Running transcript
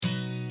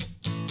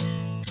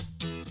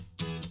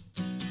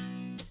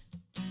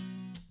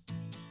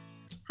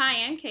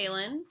Hi, I'm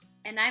Kaylin,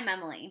 And I'm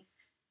Emily.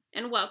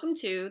 and welcome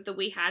to the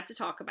We Had to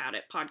Talk About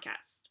It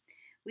podcast.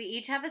 We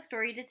each have a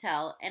story to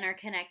tell and are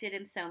connected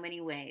in so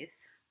many ways.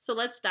 So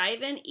let's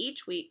dive in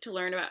each week to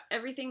learn about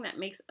everything that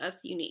makes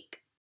us unique.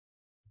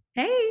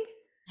 Hey,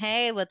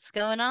 Hey, what's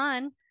going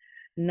on?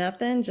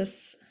 nothing,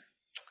 just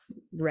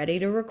ready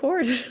to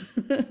record.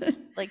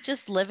 Like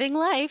just living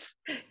life.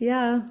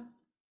 Yeah,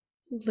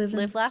 living.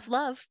 Live, laugh,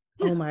 love.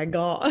 Oh my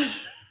gosh.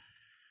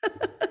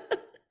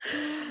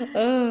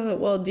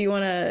 Well, do you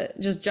want to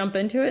just jump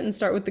into it and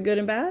start with the good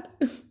and bad?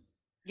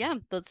 Yeah,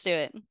 let's do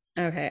it.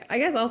 Okay, I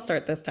guess I'll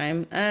start this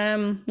time.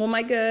 Well,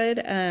 my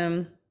good,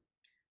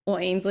 well,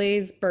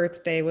 Ainsley's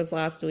birthday was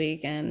last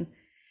week and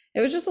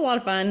it was just a lot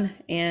of fun,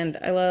 and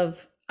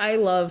I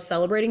love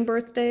celebrating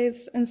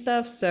birthdays and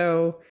stuff,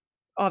 so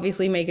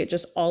obviously make it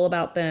just all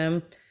about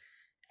them.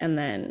 And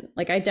then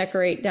like I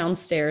decorate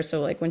downstairs, so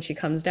like when she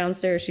comes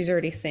downstairs, she's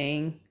already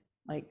saying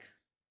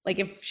like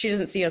if she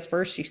doesn't see us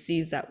first, she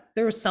sees that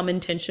there was some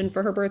intention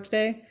for her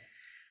birthday.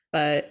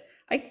 But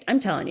I'm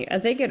telling you,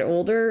 as they get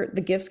older,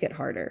 the gifts get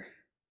harder.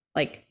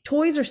 Like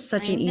toys are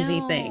such an easy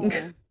thing.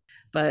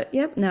 But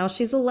yep, now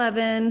she's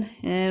 11,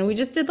 and we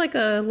just did like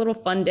a little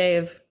fun day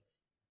of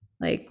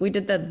like we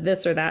did the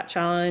this or that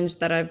challenge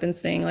that I've been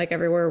seeing like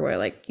everywhere, where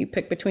like you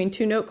pick between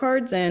two note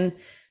cards, and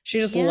she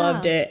just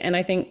loved it. And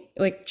I think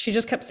like she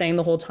just kept saying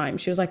the whole time,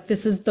 she was like,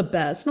 this is the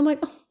best. And I'm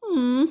like,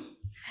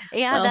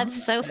 Yeah, well,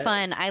 that's so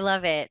fun. I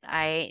love it.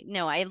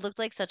 It looked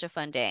like such a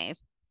fun day.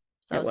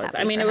 So I was happy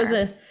I mean, for it was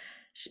her.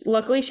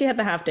 luckily she had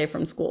the half day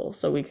from school,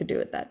 so we could do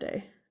it that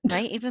day.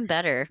 Right? Even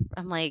better.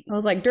 I'm like, I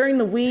was like, during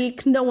the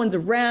week, no one's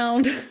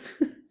around.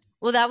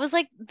 well, that was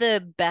like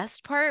the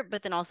best part,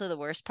 but then also the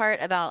worst part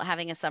about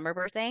having a summer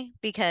birthday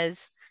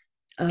because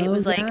it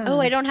was like, oh,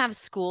 I don't have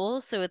school,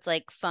 so it's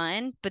like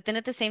fun. But then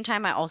at the same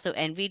time, I also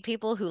envied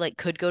people who like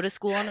could go to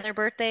school on their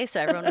birthday. So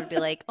everyone would be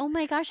like, oh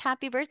my gosh,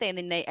 happy birthday. And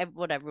then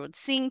whatever would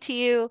sing to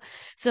you.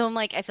 So I'm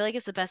like, I feel like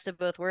it's the best of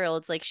both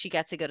worlds. Like she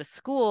got to go to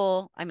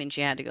school. I mean,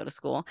 she had to go to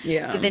school,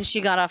 Yeah. but then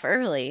she got off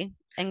early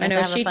and I got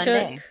know to have a she fun took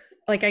day.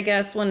 like I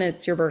guess when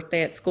it's your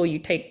birthday at school, you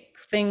take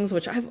things,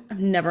 which I've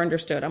never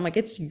understood. I'm like,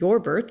 it's your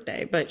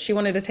birthday, but she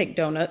wanted to take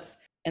donuts,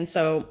 and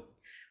so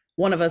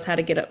one of us had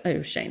to get up.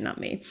 Oh, Shane, not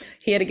me.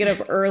 He had to get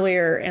up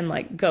earlier and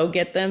like go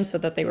get them so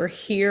that they were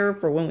here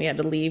for when we had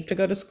to leave to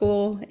go to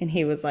school. And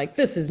he was like,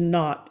 this is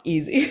not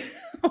easy.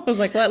 I was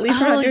like, well, at least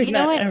we're not doing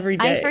that every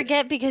day. I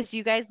forget because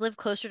you guys live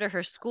closer to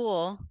her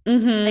school.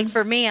 Mm-hmm. Like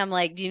for me, I'm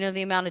like, do you know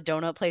the amount of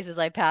donut places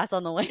I pass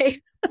on the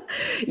way?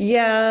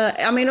 Yeah,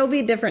 I mean, it'll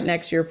be different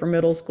next year for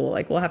middle school.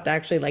 Like we'll have to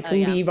actually like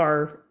leave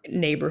our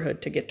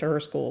neighborhood to get to her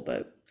school.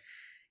 But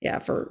yeah,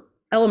 for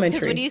elementary.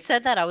 Because when you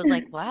said that, I was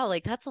like, wow,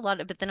 like that's a lot.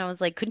 But then I was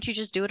like, couldn't you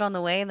just do it on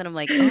the way? And then I'm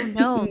like, oh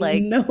no,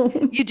 like no,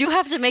 you do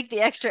have to make the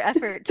extra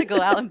effort to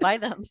go out and buy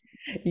them.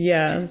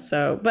 Yeah.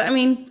 So, but I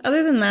mean,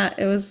 other than that,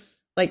 it was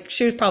like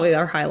she was probably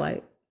our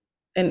highlight,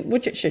 and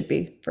which it should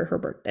be for her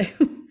birthday.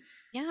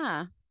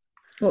 Yeah.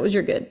 What was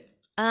your good?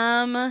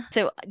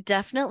 So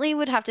definitely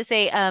would have to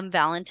say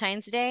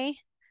Valentine's Day.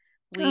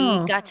 We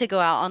Oh. got to go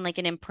out on like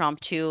an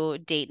impromptu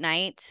date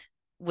night,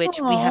 which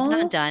we have Aw.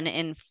 not done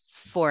in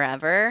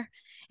forever.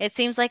 It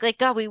seems like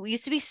God, we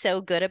used to be so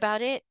good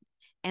about it,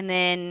 and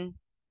then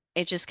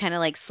it just kind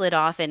of like slid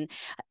off. And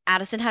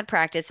Addison had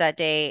practice that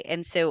day,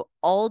 and so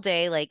all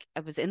day like I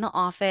was in the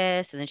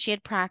office, and then she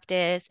had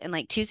practice, and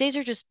like Tuesdays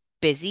are just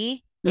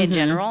busy in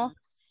general.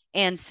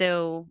 And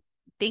so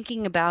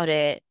thinking about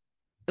it,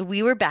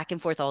 we were back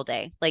and forth all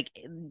day, like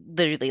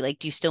literally, like,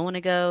 do you still want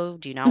to go?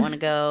 Do you not want to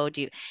go?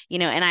 Do you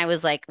know? And I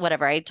was like,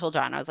 whatever. I told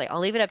John, I was like, I'll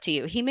leave it up to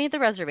you. He made the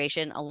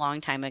reservation a long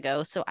time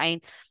ago, so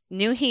I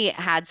knew he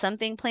had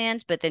something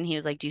planned. But then he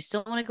was like, do you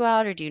still want to go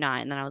out or do you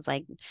not? And then I was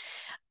like,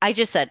 I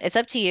just said it's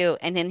up to you.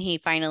 And then he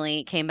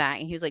finally came back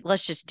and he was like,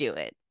 let's just do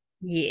it.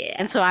 Yeah.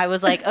 And so I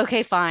was like,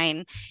 okay,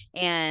 fine.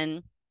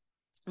 And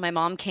my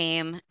mom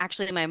came.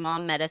 Actually, my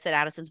mom met us at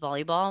Addison's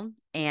volleyball,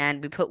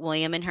 and we put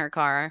William in her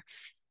car.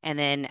 And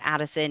then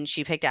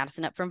she picked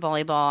Addison up from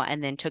volleyball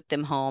and then took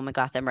them home and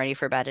got them ready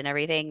for bed and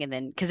everything. And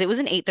then because it was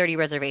an 8:30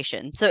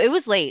 reservation, so it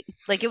was late.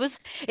 Like it was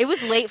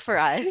late for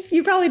us.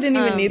 You probably didn't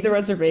even need the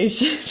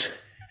reservation.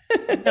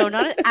 No,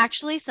 not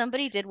actually.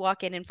 Somebody did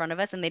walk in front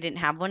of us and they didn't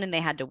have one and they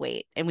had to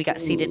wait, and we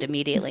got seated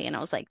immediately. And I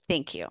was like,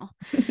 thank you.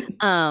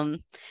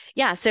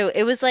 Yeah. So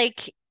it was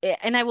like,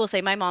 and I will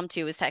say my mom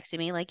too was texting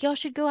me like, y'all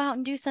should go out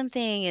and do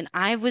something. And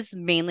I was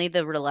mainly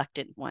the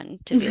reluctant one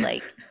to be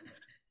like,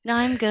 no,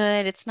 I'm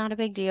good. It's not a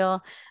big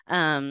deal.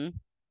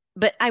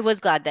 But I was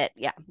glad that,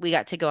 yeah, we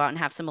got to go out and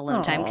have some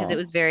alone time because it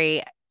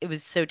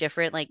was so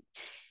different. Like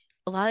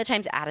a lot of the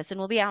times Addison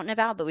will be out and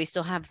about, but we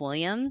still have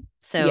William.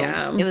 So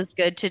it was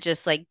good to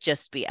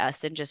just be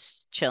us and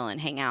just chill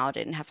and hang out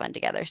and have fun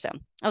together. So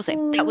I'll say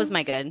that was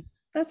my good.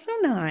 That's so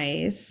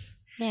nice.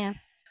 Yeah.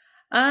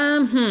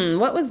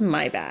 What was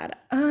my bad?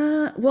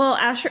 Well,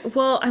 Asher,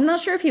 I'm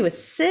not sure if he was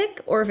sick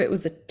or if it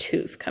was a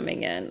tooth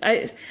coming in.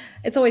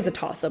 It's always a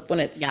toss up when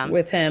it's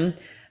with him,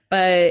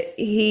 but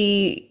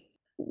he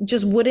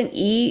just wouldn't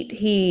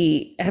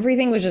eat.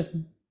 Everything was just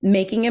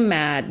making him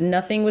mad.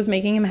 Nothing was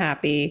making him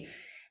happy.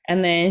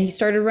 And then he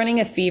started running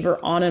a fever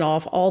on and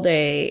off all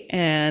day.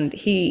 And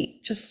he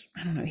just,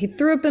 I don't know, he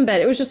threw up in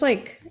bed. It was just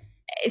like,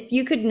 if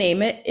you could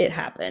name it, it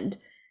happened.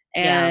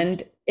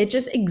 And it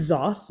just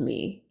exhausts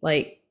me.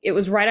 Like, it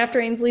was right after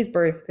Ainsley's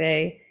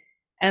birthday.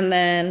 And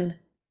then,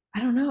 I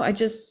don't know, I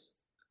just,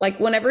 like,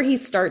 whenever he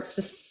starts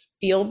to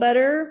feel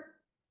better,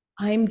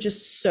 I'm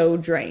just so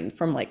drained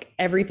from like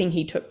everything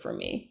he took from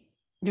me.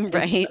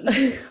 Right.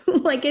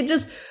 Like, it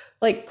just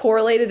like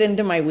correlated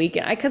into my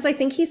weekend. Because I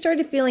think he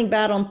started feeling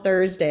bad on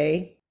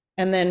Thursday,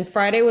 and then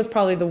Friday was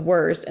probably the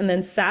worst, and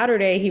then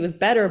Saturday he was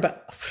better.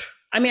 But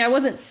I mean, I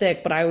wasn't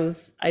sick, but I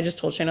just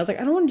told Shane, I was like,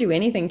 I don't want to do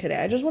anything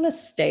today. I just want to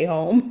stay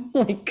home.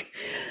 Like,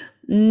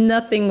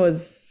 nothing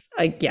was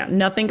like, yeah,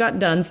 nothing got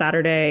done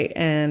Saturday,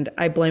 and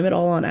I blame it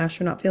all on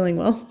Asher not feeling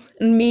well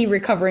and me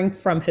recovering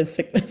from his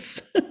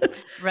sickness.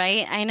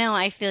 Right. I know.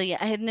 I feel you.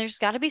 And there's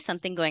got to be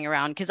something going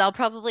around, because I'll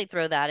probably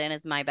throw that in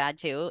as my bad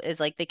too, is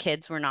like the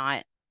kids were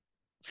not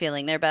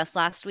feeling their best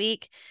last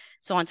week.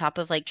 So on top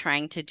of like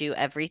trying to do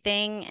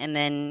everything and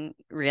then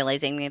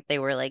realizing that they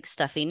were like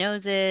stuffy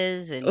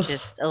noses and Ugh.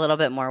 just a little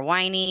bit more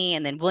whiny.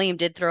 And then William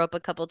did throw up a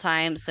couple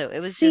times. So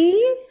it was just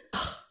See?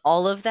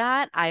 all of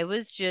that. I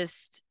was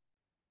just,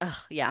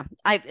 yeah.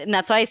 And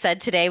that's why I said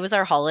today was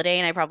our holiday,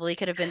 and I probably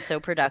could have been so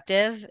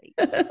productive.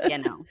 You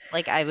know,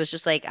 like I was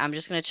just like, I'm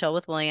just going to chill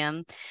with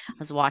William. I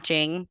was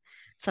watching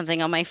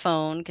something on my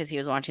phone because he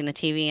was watching the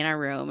TV in our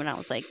room, and I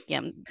was like,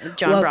 yeah,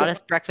 John brought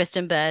us breakfast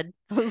in bed.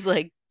 I was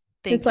like,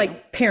 thank It's you.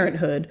 like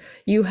parenthood.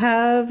 You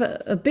have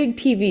a big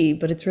TV,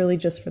 but it's really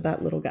just for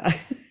that little guy.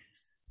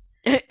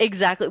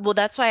 Exactly. Well,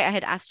 that's why I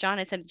had asked John,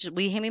 I said,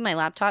 will you hand me my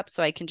laptop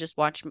so I can just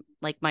watch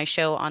like my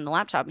show on the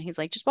laptop? And he's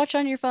like, just watch it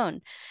on your phone.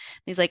 And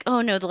he's like,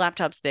 oh no, the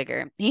laptop's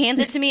bigger. He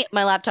hands it to me.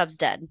 My laptop's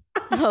dead.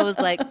 I was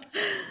like,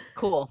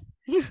 cool.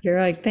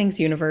 You're like, thanks,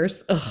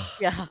 universe. Ugh.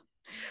 Yeah.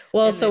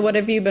 Well, And so then, what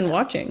have you been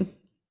watching?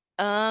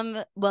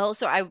 well,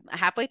 so I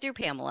halfway through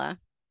Pamela.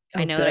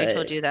 I Oh, know that I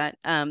told good. you that.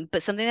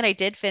 But something that I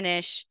did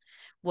finish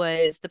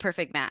was The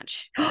Perfect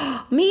Match.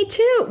 Me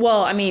too.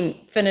 Well, I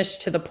mean,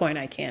 finished to the point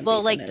I can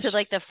Well, be like to finished.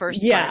 like the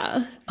first part.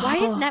 Yeah. Why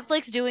is Oh,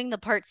 Netflix doing the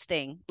parts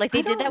thing? Like I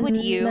they did that don't with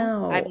you.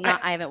 know.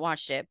 I haven't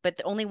watched it, but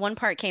only one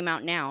part came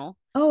out now.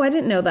 Oh, I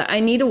didn't know that. I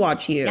need to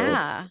watch you.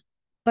 Yeah.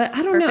 But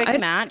I don't know. Perfect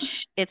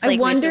Match. It's I like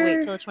we have to wonder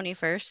wait till the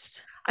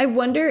 21st. I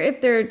wonder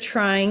if they're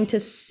trying to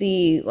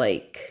see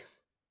like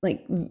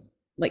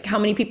like how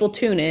many people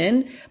tune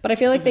in, but I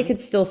feel like they Mhm. could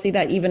still see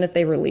that even if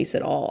they release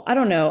it all. I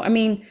don't know. I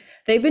mean,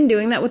 they've been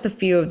doing that with a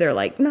few of their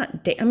like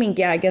not I mean,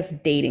 yeah, I guess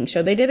dating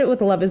show. They did it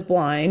with Love is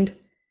Blind.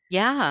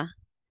 Yeah.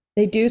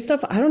 They do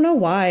stuff. I don't know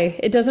why.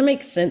 It doesn't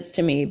make sense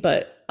to me,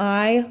 but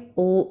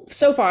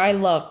so far I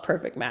love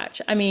Perfect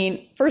Match. I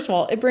mean, first of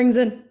all, it brings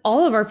in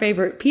all of our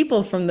favorite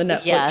people from the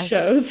Netflix Yes.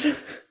 shows.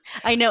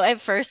 I know at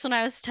first when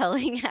I was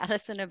telling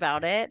Addison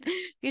about it,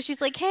 because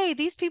she's like, hey,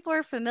 these people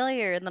are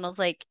familiar. And then I was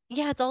like,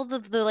 yeah, it's all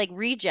the like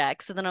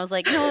rejects. And then I was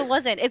like, no, it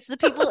wasn't. It's the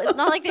people, it's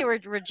not like they were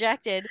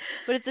rejected,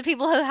 but it's the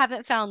people who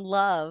haven't found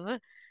love. And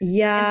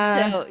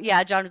Yeah. so,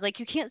 yeah, John was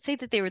like, you can't say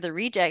that they were the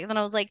reject. And then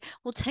I was like,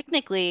 well,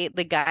 technically,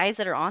 the guys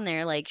that are on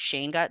there, like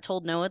Shane got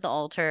told no at the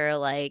altar,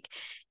 like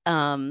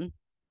the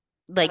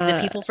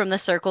Uh, people from the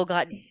circle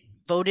got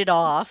voted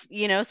off,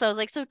 you know? So I was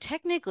like, so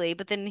technically,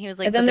 but then he was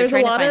like, and but then they're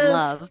trying to find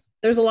love.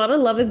 there's a lot of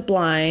Love is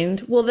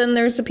Blind. Well, then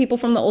there's the people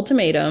from the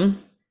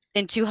Ultimatum.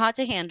 And Too Hot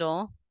to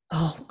Handle.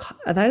 Oh,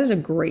 God, that is a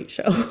great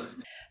show.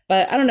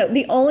 But I don't know.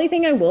 The only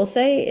thing I will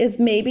say is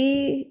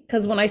maybe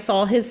because when I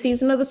saw his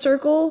season of The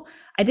Circle,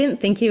 I didn't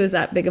think he was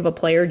that big of a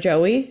player,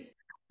 Joey.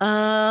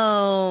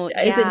 Oh,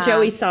 Is it yeah.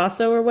 Joey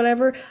Sasso or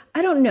whatever?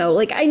 I don't know.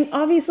 Like I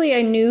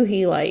knew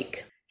he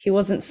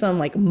wasn't some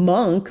like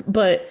monk,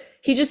 but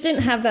he just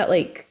didn't have that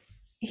like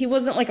he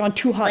wasn't like on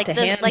Too Hot Like to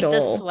the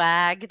Handle.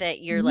 swag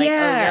that you're like, oh,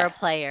 Yeah. you're a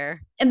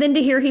player. And then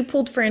to hear he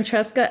pulled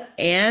Francesca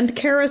and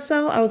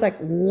Carousel, I was like,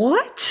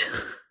 what?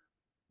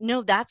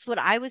 No, that's what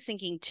I was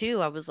thinking too.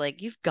 I was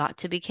like, you've got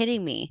to be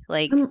kidding me.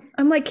 Like,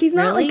 I'm like, he's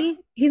not like really?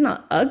 he's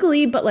not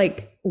ugly, but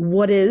like,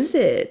 what is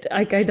it?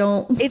 Like, I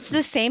don't. It's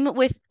the same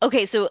with,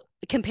 okay, so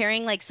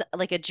comparing like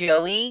a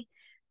Joey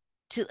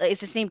to, is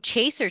his name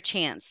Chase or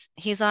Chance?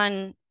 He's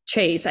on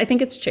Chase. I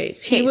think it's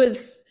Chase. He Chase.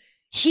 was.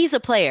 He's a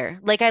player.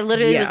 Like I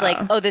literally was like,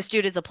 Yeah. oh, this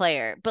dude is a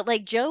player. But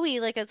like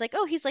Joey, like I was like,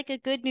 oh, he's like a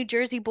good New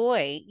Jersey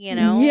boy, you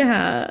know?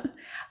 Yeah.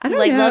 I Who don't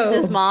like know. loves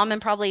his mom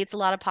and probably eats a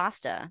lot of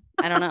pasta.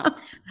 I don't know.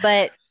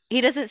 But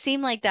he doesn't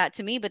seem like that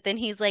to me. But then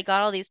he's like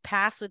got all these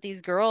pasts with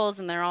these girls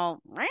and they're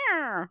all,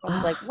 I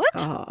was like, Oh, what?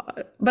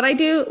 God. But I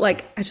do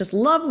like, I just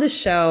love the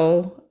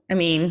show. I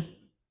mean,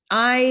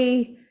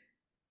 I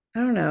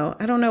don't know.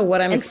 I don't know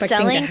what I'm And expecting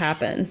to selling-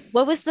 happen.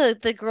 What was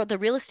the girl, the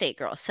real estate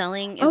girl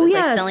selling? It Oh, was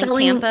yeah, like selling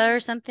selling- Tampa or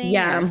something.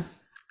 Yeah. or-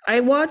 I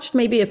watched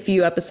maybe a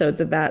few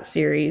episodes of that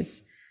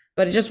series,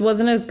 but it just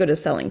wasn't as good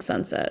as Selling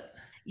Sunset.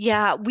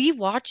 Yeah, we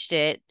watched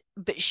it,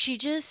 but she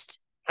just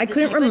I the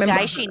couldn't type remember of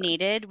guy she her.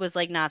 needed was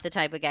like not the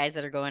type of guys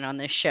that are going on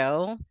this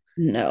show.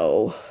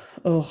 No.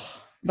 Oh,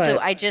 but So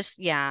I just,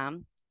 yeah.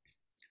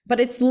 But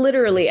it's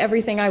literally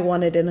everything I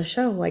wanted in a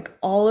show. Like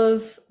all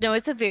of, No,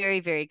 it's a very,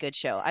 very good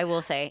show. I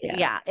will say. yeah.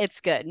 Yeah, it's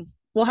good.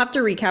 We'll have to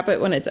recap it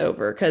when it's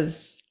over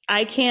because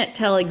I can't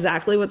tell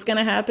exactly what's going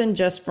to happen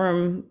just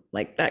from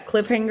like that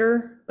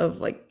cliffhanger of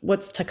like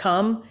what's to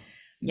come.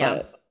 Yeah.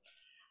 But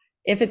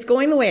if it's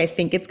going the way I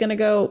think it's going to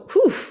go,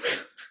 whew.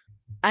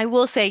 I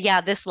will say,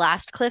 yeah, this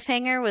last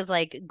cliffhanger was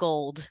like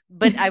gold,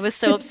 but I was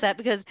so upset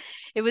because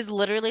it was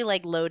literally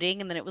like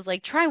loading and then it was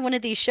like, try one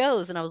of these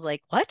shows. And I was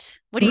like, what?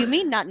 What do you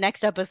mean not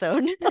next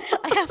episode?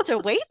 I have to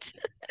wait?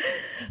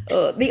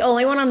 The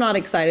only one I'm not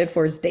excited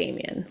for is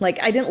Damien.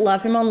 Like, I didn't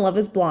love him on Love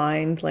is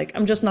Blind. Like,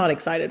 I'm just not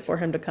excited for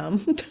him to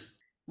come.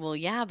 Well,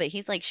 yeah, but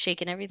he's like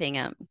shaking everything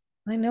up.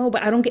 I know,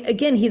 but I don't get,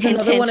 again, he's Hint,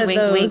 another hint, one of wink,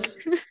 those.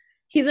 wink.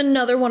 He's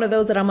another one of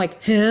those that I'm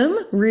like, him?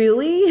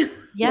 Really?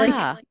 Yeah. I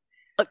don't-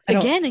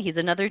 Again, he's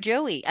another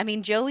Joey. I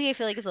mean, Joey, I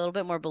feel like is a little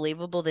bit more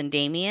believable than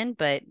Damien,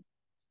 but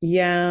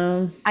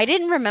yeah. I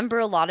didn't remember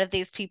a lot of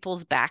these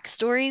people's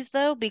backstories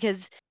though,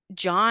 because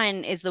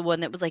John is the one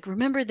that was like,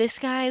 remember this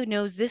guy who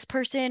knows this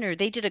person, or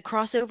they did a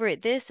crossover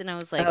at this. And I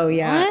was like, Oh,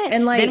 yeah. what?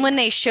 And like, Then when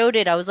they showed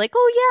it, I was like,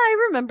 oh yeah,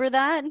 I remember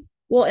that.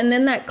 well, and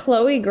then that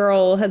Chloe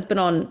girl has been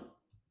on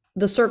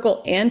The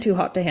Circle and Too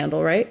Hot to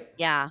Handle, right?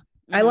 Yeah.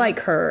 I Mhm. like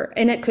her,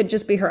 and it could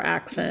just be her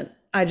accent.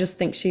 I just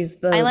think she's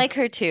the. I like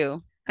her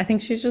too. I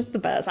think she's just the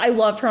best. I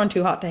loved her on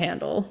Too Hot to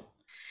Handle.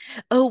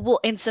 Oh, well,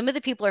 and some of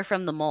the people are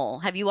from The Mole.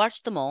 Have you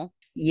watched The Mole?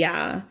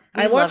 Yeah,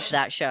 I loved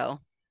that show.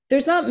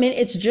 There's not many.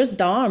 It's just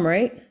Dom,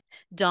 right?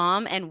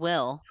 Dom and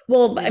Will.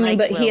 Well, We I mean,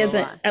 liked but Will he a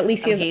isn't. lot. At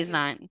least he Oh, hasn't. he's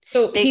not.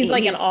 So he's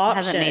like an He's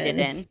option. hasn't made it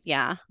in.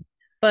 Yeah.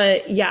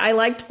 But yeah, I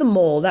liked The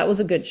Mole. That was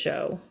a good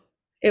show.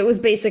 It was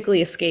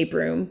basically Escape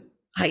Room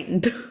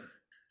heightened.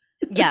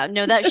 Yeah,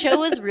 no, that show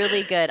was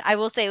really good. I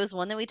will say it was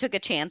one that we took a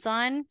chance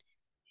on.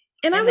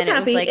 And I And was then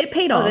happy. It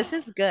paid oh, off. this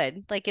is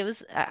good. Like it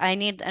was, I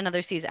need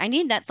another season. I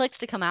need Netflix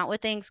to come out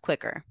with things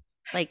quicker.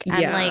 Like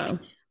I'm like, Yeah.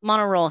 I'm on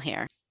a roll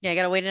here. Yeah, I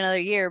gotta wait another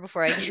year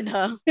before I can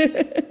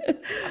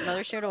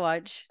another show to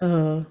watch.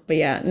 But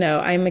yeah, no,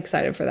 I'm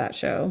excited for that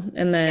show.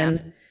 And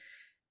then,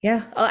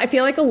 yeah, I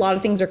feel like a lot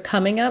of things are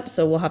coming up,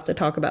 so we'll have to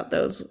talk about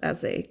those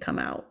as they come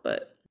out.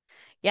 But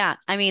Yeah,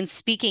 I mean,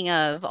 speaking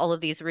of all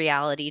of these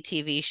reality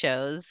TV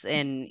shows,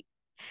 and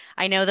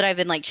I know that I've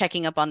been like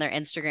checking up on their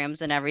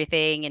Instagrams and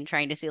everything and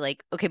trying to see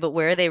like, okay, but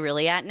where are they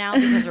really at now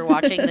because we're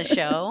watching the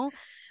show.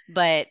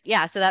 But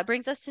yeah, so that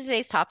brings us to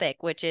today's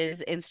topic, which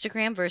is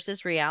Instagram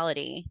versus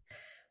reality.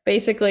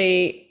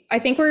 basically, I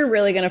think we're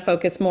really going to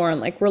focus more on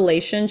like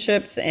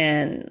relationships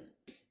and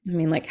I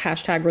mean, like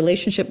hashtag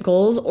relationship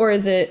goals, or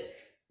is it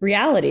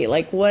reality?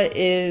 Like, what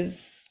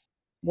is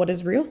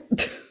real?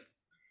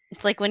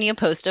 It's like when you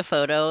post a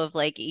photo of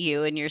like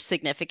you and your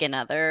significant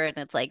other, and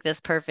it's like this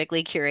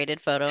perfectly curated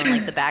photo, and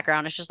like the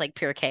background is just like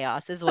pure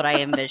chaos, is what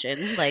I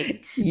envision.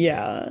 Like,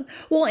 Yeah.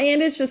 Well,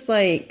 and it's just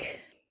like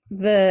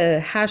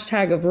the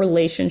hashtag of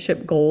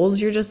relationship goals.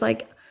 You're just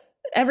like,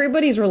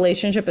 everybody's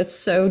relationship is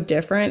so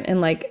different.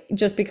 And like,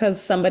 just because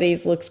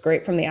somebody's looks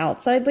great from the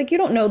outside, like, you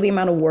don't know the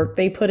amount of work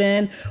they put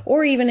in,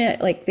 or even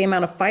like the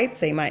amount of fights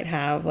they might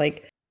have.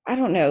 Like, I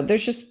don't know.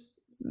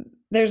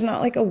 There's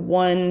not like a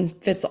one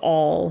fits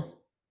all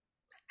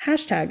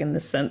hashtag in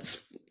this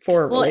sense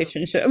for a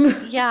relationship.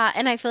 yeah,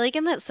 and I feel like,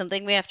 and that's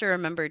something we have to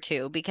remember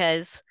too,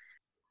 because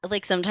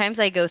like sometimes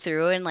I go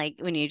through and like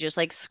when you just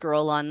like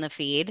scroll on the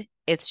feed,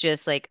 it's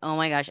just like, oh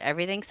my gosh,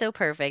 everything's so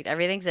perfect,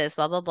 everything's this,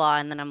 blah blah blah,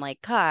 and then I'm like,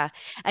 I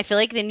feel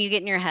like then you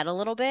get in your head a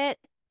little bit,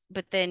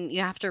 but then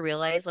you have to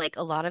realize like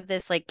a lot of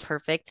this like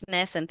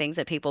perfectness and things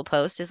that people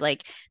post is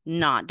like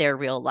not their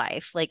real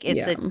life. Like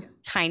it's Yeah. a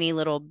tiny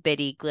little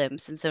bitty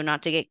glimpse, and so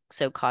not to get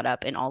so caught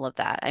up in all of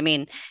that. I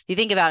mean, you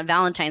think about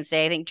Valentine's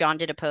Day, I think John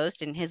did a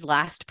post and his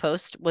last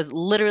post was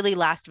literally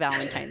last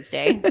Valentine's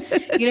Day.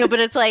 You know, but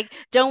it's like,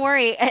 don't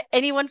worry,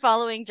 anyone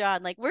following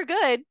John, like we're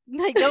good.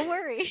 Like don't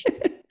worry.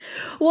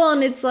 Well,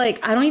 and it's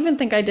like, I don't even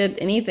think I did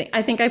anything.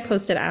 I think I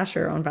posted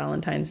Asher on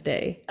Valentine's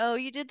Day. Oh,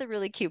 you did the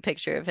really cute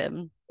picture of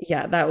him.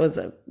 Yeah, that was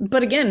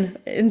but again,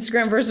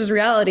 Instagram versus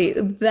reality.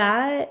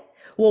 That,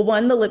 well,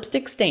 one, the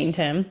lipstick stained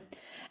him.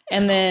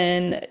 And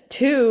then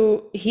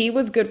two, he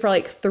was good for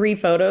like 3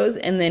 photos.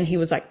 And then he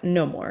was like,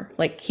 no more.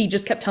 Like, he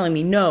just kept telling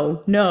me,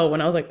 no, no.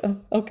 And I was like, oh,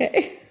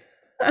 okay.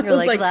 You're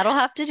like, that'll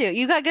have to do.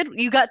 You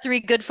got 3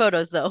 good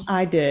photos though.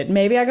 I did.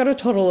 Maybe I got a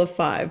total of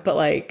 5, but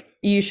like,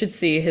 you should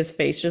see his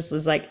face just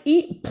was like,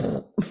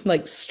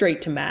 like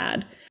straight to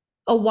mad.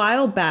 A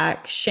while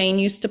back, Shane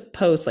used to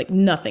post like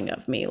nothing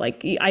of me.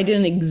 Like, I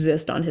didn't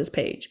exist on his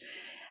page.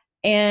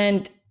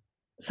 And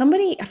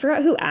somebody, I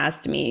forgot who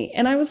asked me,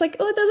 and I was like,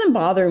 oh, it doesn't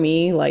bother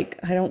me. Like,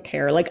 I don't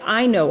care. Like,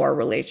 I know our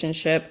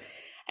relationship.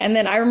 And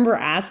then I remember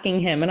asking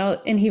him,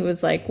 and he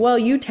was like, well,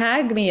 you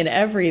tagged me in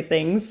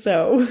everything,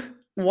 so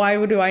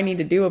why do I need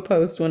to do a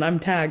post when I'm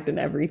tagged in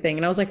everything?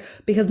 And I was like,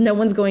 because no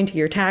one's going to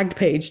your tagged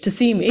page to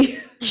see me.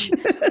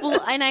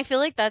 Well, and I feel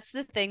like that's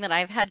the thing that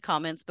I've had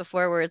comments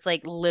before where it's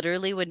like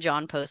literally when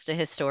John posted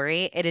his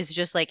story, it is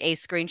just like a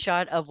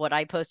screenshot of what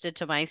I posted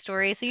to my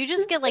story. So you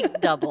just get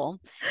like double.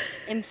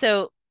 And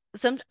so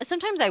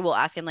sometimes I will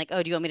ask him like,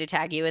 oh, do you want me to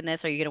tag you in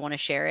this? Are you gonna want to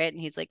share it?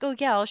 And he's like, oh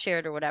yeah, I'll share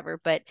it or whatever.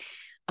 But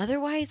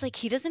otherwise, like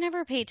he doesn't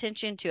ever pay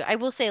attention to it. I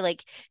will say,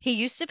 like, he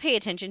used to pay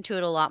attention to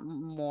it a lot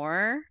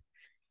more.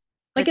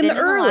 Like But in then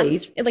the in the early,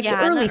 last, like the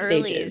yeah, in the early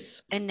earlies,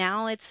 stages. and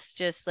now it's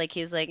just like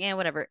he's like, yeah,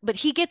 whatever. But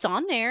he gets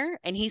on there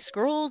and he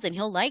scrolls and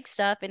he'll like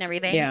stuff and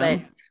everything. Yeah.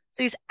 But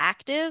so he's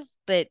active,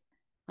 but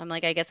I'm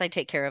like, I guess I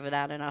take care of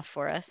that enough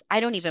for us. I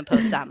don't even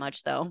post that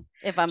much though,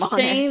 if I'm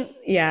Shane,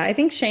 honest. yeah, I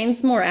think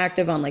Shane's more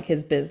active on like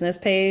his business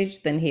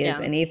page than he is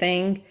Yeah.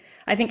 anything.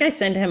 I think I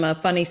sent him a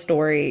funny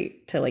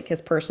story to like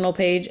his personal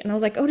page and I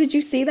was like, "Oh, did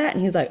you see that?"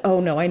 And he's like, "Oh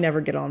no, I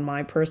never get on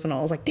my personal."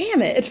 I was like,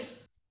 "Damn it."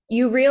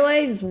 You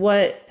realize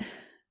what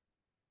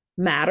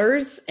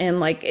matters, and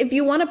like if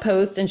you want to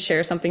post and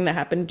share something that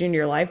happened in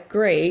your life,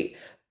 great,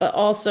 but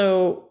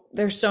also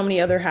there's so many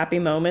other happy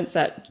moments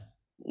that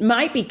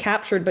might be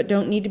captured but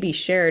don't need to be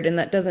shared, and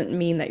that doesn't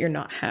mean that you're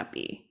not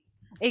happy.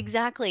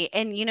 Exactly.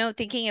 And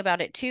thinking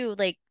about it too,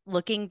 like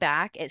looking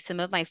back at some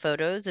of my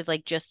photos of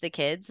like just the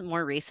kids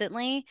more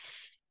recently,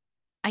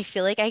 I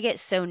feel like I get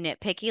so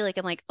nitpicky. Like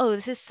I'm like, oh,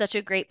 this is such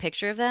a great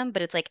picture of them,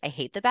 but it's like I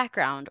hate the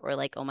background, or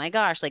like, oh my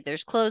gosh, like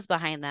there's clothes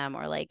behind them,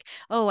 or like,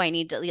 oh, I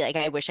need to like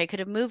I wish I could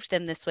have moved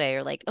them this way,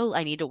 or like, oh,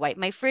 I need to wipe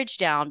my fridge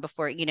down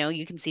before,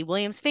 you can see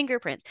William's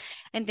fingerprints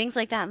and things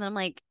like that. And then I'm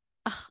like,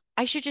 ugh,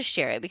 I should just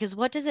share it because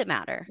what does it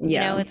matter?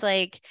 Yeah. It's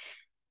like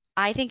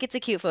I think it's a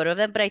cute photo of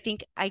them, but I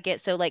think I get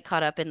so like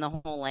caught up in the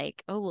whole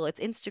like, oh, well, it's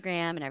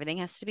Instagram and everything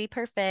has to be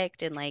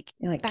perfect and like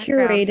You're like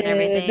backgrounds and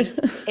everything.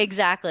 curated.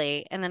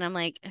 Exactly. And then I'm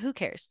like, who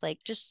cares?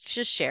 Like just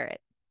share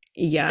it.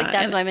 Yeah. Like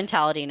that's And my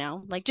mentality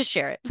now. Like just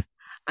share it.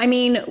 I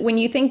mean, when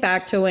you think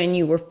back to when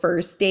you were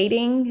first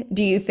dating,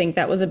 do you think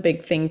that was a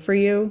big thing for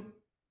you?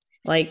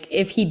 Like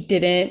if he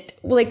didn't,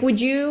 like would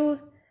you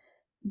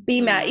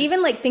be mad? Hmm.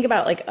 Even like think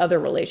about like other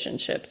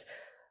relationships.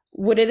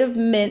 Would it have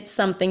meant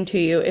something to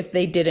you if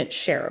they didn't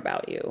share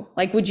about you?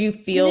 Like would you You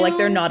feel like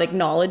they're know, not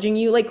acknowledging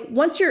you? Like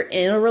once you're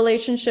in a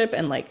relationship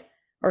and like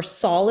are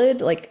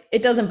solid, like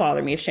it doesn't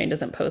bother me if Shane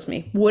doesn't post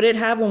me. Would it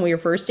have when we were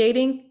first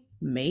dating?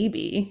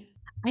 Maybe.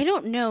 I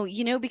don't know,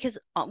 because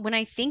when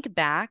I think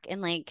back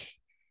and like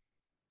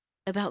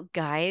about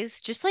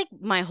guys, just like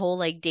my whole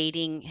like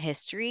dating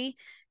history,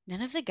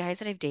 none of the guys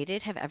that I've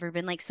dated have ever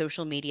been like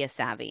social media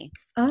savvy.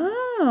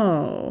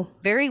 Oh.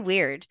 Very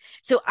weird.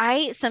 So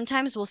I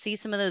sometimes will see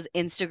some of those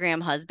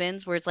Instagram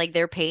husbands where it's like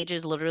their page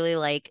is literally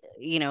like,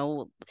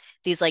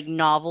 these like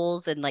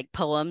novels and like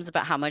poems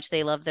about how much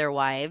they love their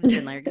wives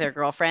and like their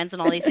girlfriends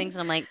and all these things.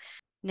 And I'm like,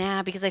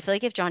 nah, because I feel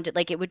like if John did,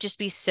 like, it would just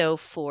be so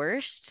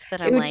forced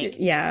that It I'm would, like,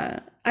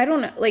 yeah. I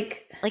don't know.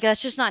 Like,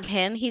 that's just not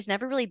him. He's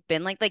never really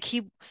been like when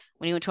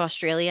he went to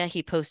Australia,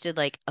 he posted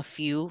like a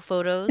few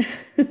photos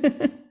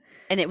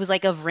and it was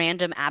like of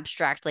random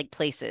abstract like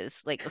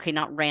places. Like, okay,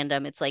 not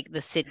random. It's like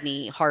the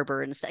Sydney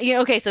Harbor and stuff.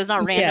 Yeah, okay, so it's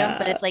not random,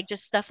 but yeah. it's like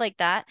just stuff like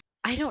that.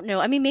 I don't know.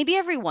 I mean, maybe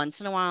every once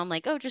in a while I'm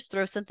like, oh, just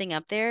throw something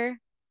up there.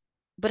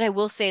 But I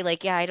will say,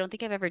 like, yeah, I don't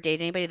think I've ever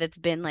dated anybody that's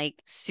been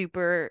like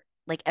super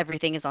like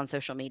everything is on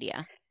social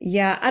media.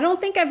 Yeah, I don't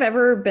think I've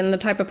ever been the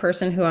type of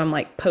person who I'm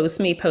like, post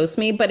me.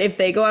 But if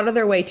they go out of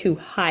their way to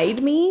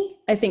hide me,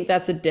 I think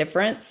that's a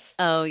difference.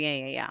 Oh, yeah,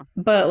 yeah, yeah.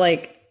 But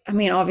like, I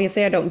mean,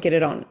 obviously, I don't get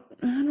it on.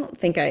 I don't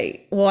think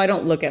well, I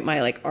don't look at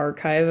my like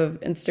archive of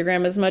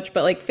Instagram as much,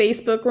 but like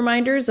Facebook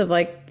reminders of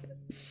like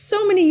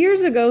so many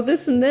years ago,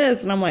 this and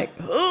this. And I'm like,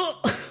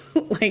 oh,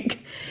 like,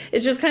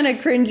 it's just kind of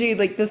cringy,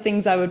 like the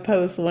things I would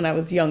post when I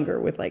was younger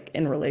with like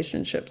in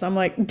relationships. I'm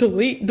like,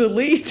 delete,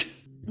 delete.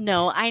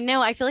 No, I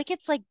know. I feel like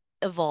it's like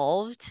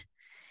evolved.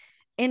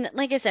 And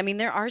like I said, I mean,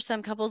 there are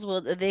some couples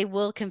they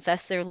will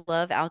confess their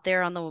love out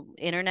there on the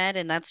internet,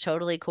 and that's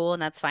totally cool,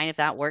 and that's fine if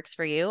that works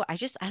for you. I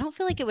don't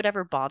feel like it would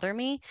ever bother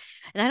me,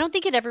 and I don't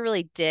think it ever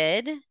really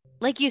did.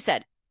 Like you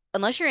said,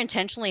 unless you're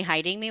intentionally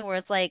hiding me, where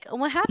it's like, oh,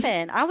 what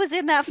happened? I was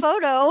in that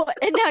photo,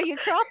 and now you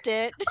cropped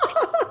it,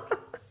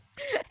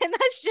 and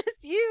that's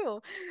just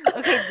you.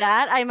 Okay,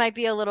 that I might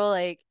be a little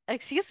like,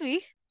 excuse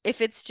me. If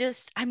it's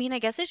just, I mean, I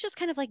guess it's just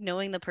kind of like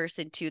knowing the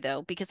person too,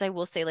 though, because I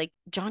will say, like,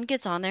 John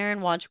gets on there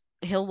and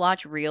he'll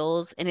watch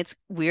reels, and it's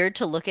weird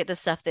to look at the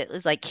stuff that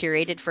is like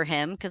curated for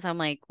him because I'm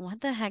like,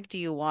 what the heck do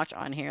you watch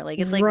on here? Like,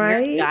 it's like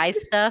weird Right? guy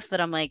stuff that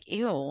I'm like,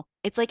 ew.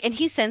 It's like, and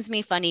he sends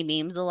me funny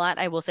memes a lot.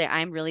 I will say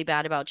I'm really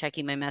bad about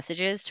checking my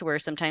messages to where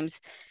sometimes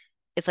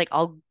it's like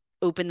I'll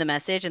open the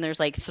message and there's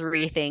like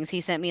 3 things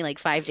he sent me like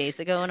 5 days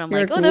ago, and I'm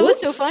You're like, like, oh, that was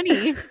so whoops.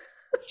 funny.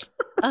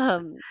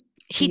 Um,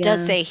 he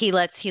does Yeah. say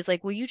he's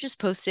like, well, you just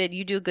posted,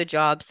 you do a good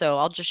job, so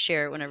I'll just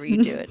share it whenever you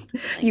do it.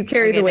 Like, You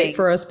carry okay, the weight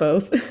for thanks. us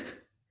both.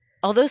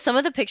 Although some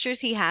of the pictures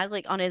he has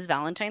like on his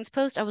Valentine's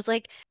post, I was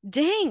like,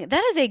 dang,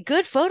 that is a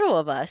good photo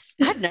of us.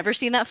 I've never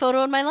seen that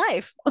photo in my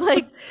life.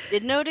 Like,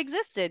 didn't know it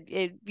existed.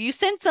 If you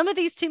sent some of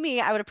these to me,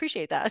 I would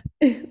appreciate that.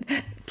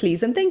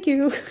 Please and thank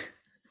you.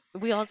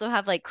 We also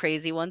have like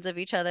crazy ones of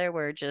each other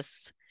where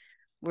just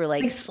we're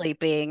like Like,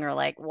 sleeping or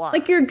like what?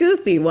 like your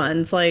goofy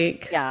ones,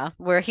 like Yeah,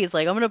 where he's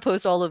like, I'm gonna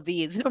post all of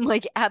these. And I'm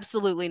like,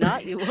 absolutely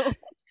not, you will.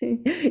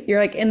 you're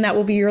like, and that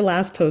will be your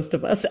last post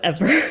of us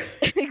ever.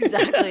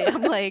 Exactly.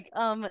 I'm like,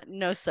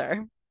 no,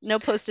 sir. No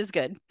post is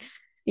good.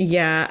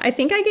 Yeah, I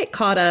think I get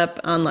caught up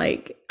on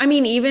like, I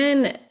mean,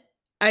 even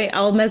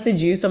I'll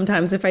message you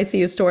sometimes if I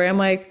see a story. I'm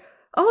like,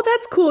 oh,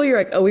 that's cool. You're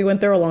like, oh, we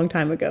went there a long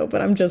time ago,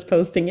 but I'm just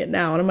posting it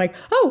now. And I'm like,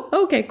 oh,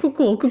 okay, cool,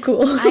 cool, cool,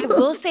 cool. I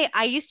will say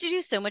I used to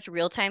do so much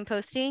real-time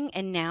posting,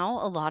 and now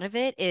a lot of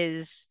it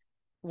is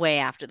way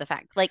after the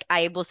fact. Like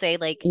I will say,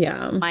 like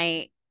Yeah.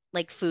 my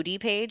like foodie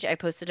page, I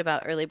posted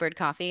about early bird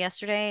coffee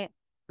yesterday.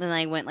 Then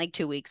I went like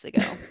 2 weeks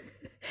ago.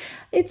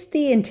 It's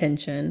the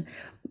intention.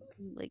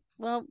 Like,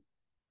 well,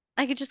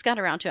 I could just got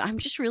around to it. I'm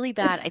just really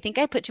bad. I think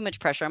I put too much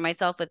pressure on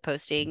myself with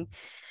posting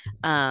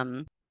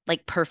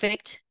like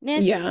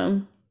perfectness Yeah.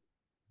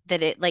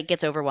 that it like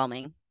gets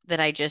overwhelming that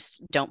I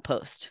just don't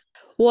post.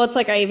 Well, it's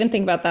like I even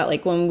think about that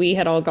like when we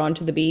had all gone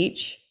to the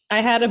beach.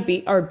 I had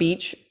our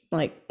beach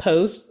like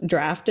post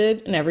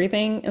drafted and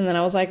everything, and then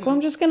I was like, well,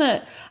 I'm just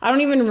gonna I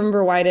don't even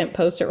remember why I didn't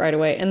post it right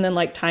away. And then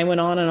like time went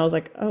on and I was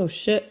like, oh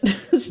shit,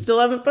 still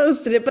haven't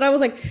posted it. But I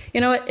was like,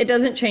 you know what? It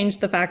doesn't change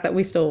the fact that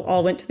we still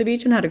all went to the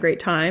beach and had a great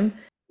time.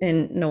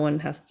 And no one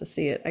has to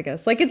see it, I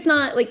guess. Like it's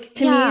not like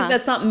to me,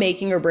 that's not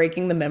making or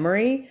breaking the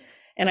memory.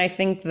 And I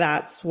think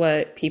that's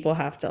what people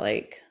have to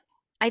like.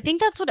 I think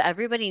that's what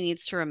everybody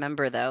needs to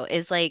remember though,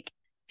 is like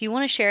if you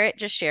want to share it,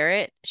 just share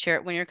it. Share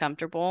it when you're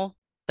comfortable.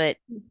 But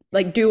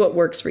like do what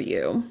works for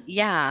you.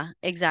 yeah,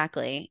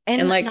 exactly.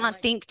 And like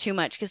not think too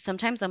much, because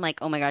sometimes I'm like,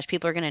 oh my gosh,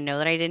 people are gonna know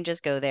that I didn't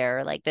just go there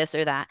or like this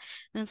or that.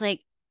 And it's like,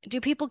 do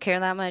people care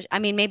that much? I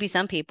mean, maybe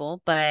some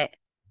people, but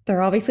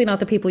they're obviously not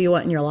the people you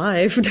want in your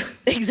life.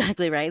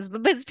 Exactly right.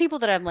 But it's people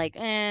that I'm like,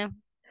 I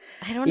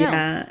don't know.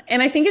 Yeah.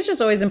 And I think it's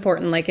just always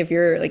important, like if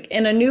you're like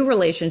in a new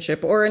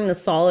relationship or in a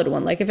solid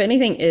one, like if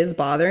anything is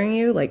bothering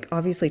you, like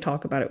obviously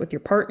talk about it with your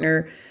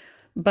partner,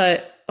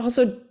 but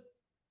also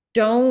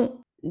don't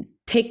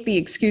take the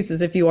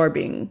excuses if you are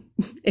being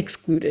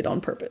excluded on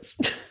purpose.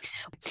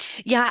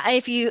 Yeah,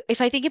 if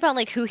I think about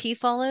like who he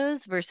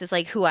follows versus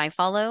like who I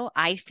follow,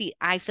 I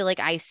feel like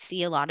I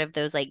see a lot of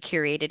those like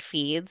curated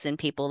feeds and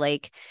people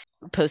like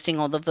posting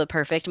all of the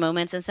perfect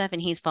moments and stuff,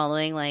 and he's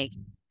following like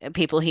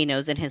people he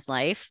knows in his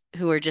life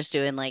who are just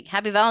doing like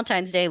happy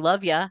Valentine's Day,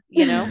 love ya,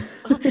 you know,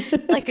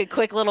 like a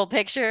quick little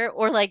picture,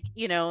 or like,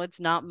 you know, it's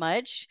not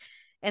much.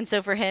 And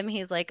so for him,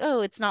 he's like, oh,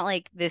 it's not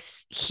like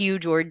this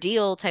huge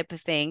ordeal type of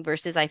thing,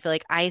 versus I feel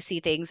like I see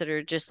things that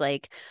are just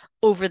like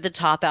over the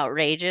top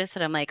outrageous.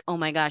 And I'm like, oh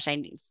my gosh,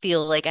 I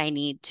feel like I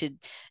need to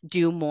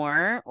do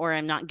more, or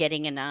I'm not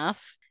getting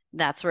enough.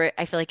 That's where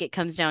I feel like it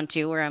comes down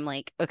to where I'm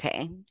like,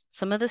 okay,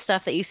 some of the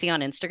stuff that you see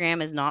on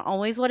Instagram is not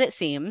always what it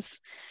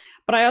seems.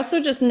 But I also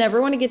just never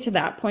want to get to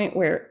that point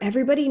where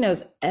everybody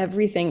knows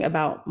everything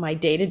about my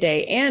day to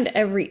day and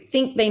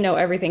think they know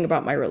everything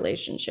about my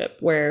relationship,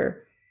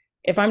 where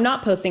if I'm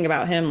not posting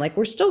about him, like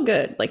we're still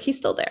good. Like he's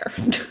still there.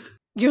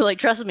 You're like,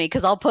 trust me,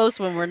 because I'll post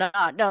when we're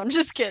not. No, I'm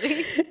just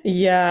kidding.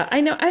 Yeah,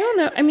 I know. I don't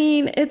know. I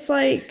mean, it's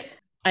like,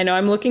 I know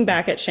I'm looking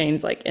back at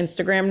Shane's like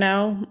Instagram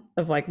now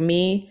of like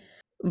me.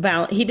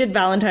 He did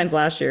Valentine's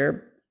last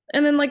year.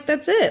 And then like,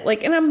 that's it.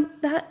 Like, and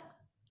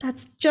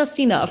that's just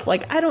enough.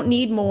 Like, I don't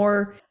need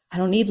more. I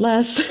don't need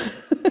less.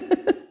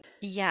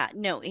 Yeah,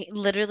 no,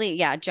 literally,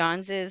 yeah.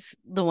 John's is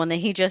the one that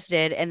he just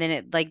did, and then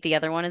it like the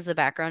other one is the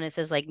background. It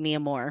says like Mia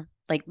Moore,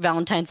 like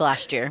Valentine's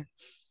last year,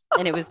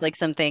 and it was like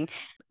something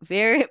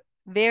very,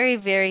 very,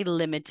 very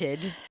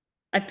limited.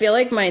 I feel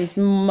like mine's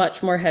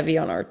much more heavy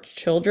on our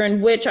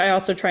children, which I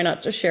also try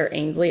not to share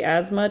Ainsley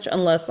as much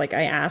unless like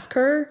I ask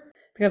her,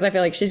 because I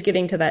feel like she's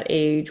getting to that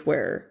age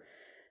where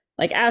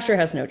like Asher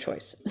has no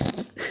choice.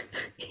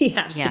 He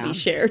has to be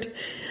shared.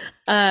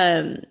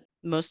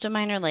 Most of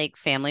mine are like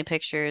family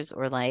pictures,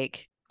 or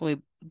like we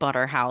bought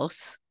our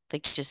house,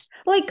 like just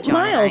like John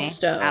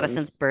milestones.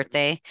 Addison's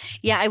birthday.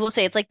 Yeah, I will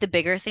say it's like the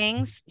bigger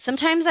things.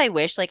 Sometimes I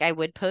wish like I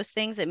would post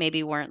things that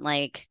maybe weren't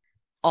like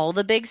all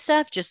the big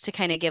stuff, just to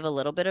kind of give a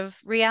little bit of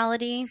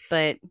reality.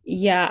 But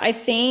yeah, I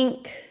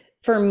think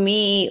for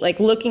me, like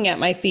looking at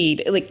my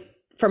feed, like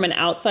from an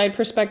outside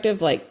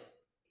perspective, like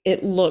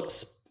it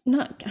looks I'm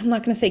not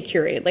going to say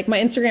curated. Like my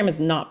Instagram is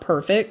not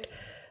perfect,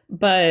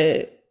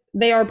 but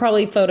they are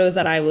probably photos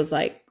that I was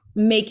like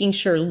making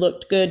sure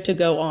looked good to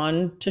go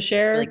on to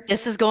share. Like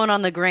this is going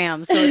on the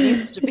gram, so it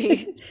needs to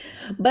be.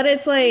 But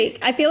it's like,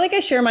 I feel like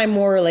I share my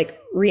more like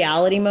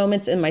reality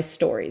moments in my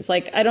stories.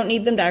 Like I don't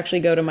need them to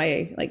actually go to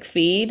my like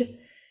feed.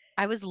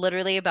 I was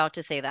literally about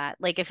to say that.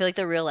 Like I feel like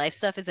the real life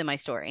stuff is in my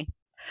story.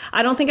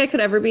 I don't think I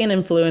could ever be an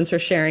influencer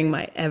sharing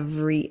my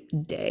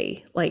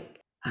everyday. Like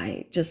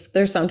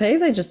there's some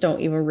days I just don't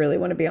even really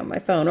want to be on my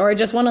phone, or I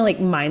just want to like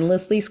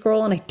mindlessly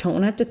scroll and I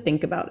don't have to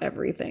think about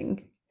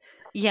everything.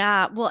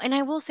 Yeah. Well, and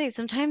I will say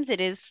sometimes it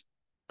is,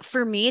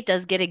 for me, it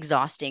does get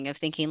exhausting of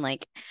thinking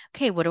like,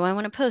 okay, what do I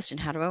want to post and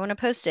how do I want to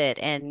post it?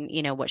 And,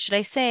 you know, what should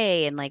I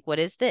say? And like, what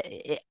is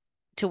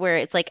to where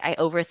it's like, I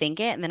overthink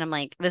it. And then I'm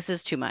like, this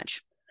is too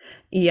much.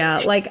 Yeah.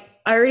 Like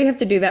I already have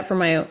to do that for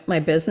my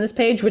business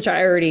page, which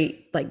I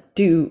already like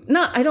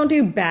I don't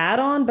do bad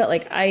on, but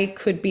like I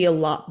could be a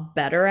lot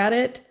better at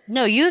it.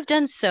 No, you've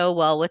done so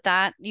well with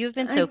that. You've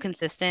been so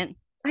consistent.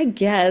 I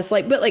guess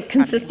like, but like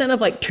Proud of you. consistent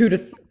of like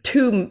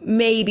two,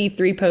 maybe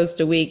three posts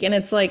a week. And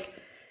it's like,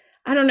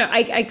 I don't know.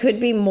 I could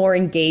be more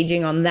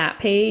engaging on that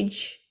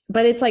page,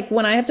 but it's like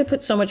when I have to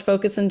put so much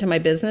focus into my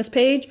business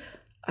page,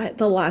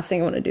 the last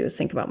thing I want to do is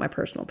think about my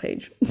personal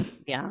page.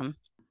 Yeah.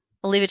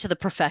 I'll leave it to the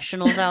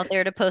professionals out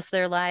there to post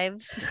their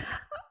lives.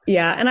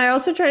 Yeah. And I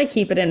also try to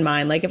keep it in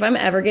mind. Like if I'm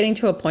ever getting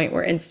to a point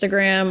where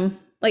Instagram,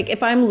 like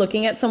if I'm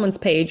looking at someone's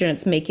page and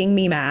it's making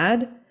me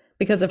mad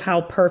because of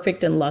how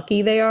perfect and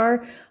lucky they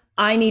are,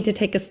 I need to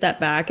take a step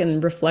back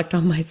and reflect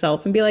on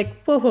myself and be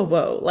like, whoa, whoa,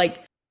 whoa.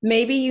 Like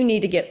maybe you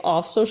need to get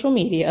off social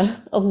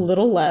media a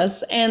little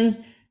less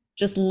and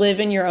just live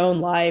in your own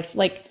life.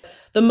 Like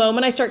the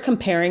moment I start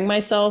comparing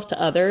myself to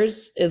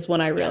others is when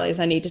I realize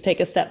I need to take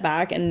a step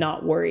back and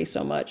not worry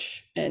so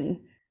much and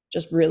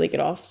just really get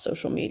off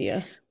social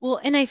media. Well,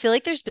 and I feel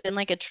like there's been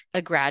like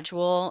a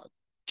gradual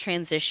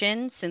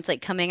transition since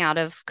like coming out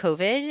of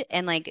COVID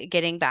and like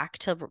getting back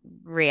to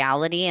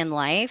reality in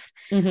life.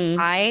 Mm-hmm.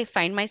 I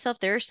find myself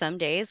there are some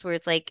days where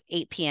it's like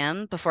 8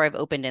 p.m. before I've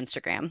opened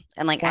Instagram.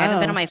 And like I haven't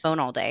been on Wow. my phone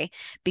all day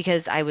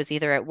because I was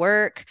either at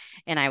work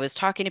and I was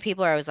talking to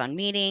people or I was on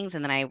meetings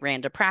and then I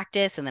ran to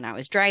practice and then I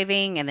was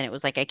driving and then it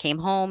was like I came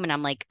home and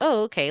I'm like,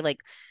 oh, okay, like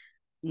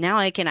now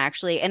I can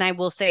actually, and I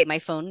will say my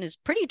phone is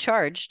pretty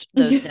charged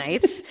those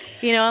nights.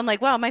 I'm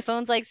like, wow, my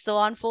phone's like still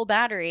on full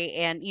battery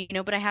and,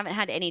 but I haven't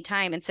had any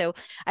time. And so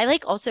I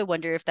like also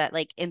wonder if that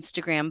like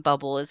Instagram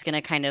bubble is going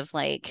to kind of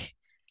like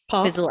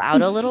Pop. fizzle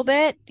out a little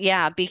bit.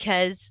 Yeah.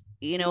 Because,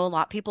 a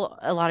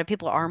lot of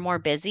people are more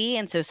busy.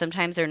 And so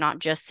sometimes they're not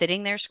just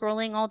sitting there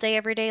scrolling all day,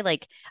 every day.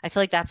 Like I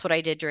feel like that's what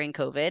I did during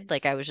COVID.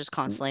 Like I was just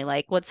constantly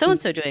like, what's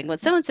so-and-so doing?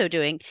 What's so-and-so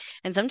doing?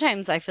 And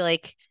sometimes I feel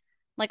like,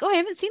 oh, I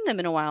haven't seen them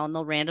in a while and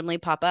they'll randomly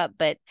pop up.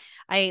 But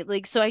I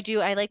like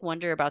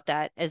wonder about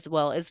that as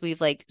well as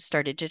we've like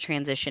started to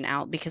transition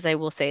out because I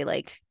will say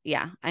like,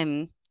 yeah,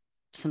 I'm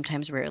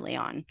sometimes rarely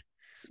on.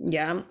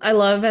 Yeah. I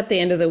love at the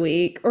end of the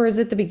week, or is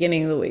it the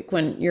beginning of the week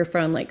when your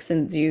phone like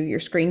sends you your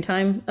screen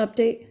time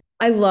update?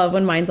 I love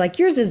when mine's like,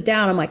 yours is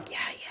down. I'm like, yeah,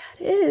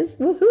 it is.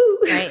 Woohoo.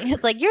 Right.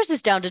 It's like yours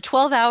is down to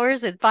 12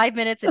 hours and 5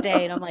 minutes a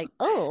day. And I'm like,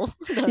 oh,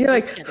 no, You're just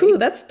like, kidding. whew,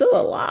 that's still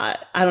a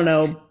lot. I don't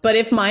know. But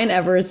if mine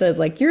ever says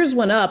like yours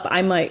went up,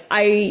 I'm like,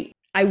 I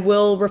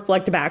will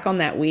reflect back on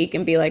that week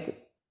and be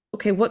like,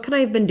 okay, what could I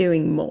have been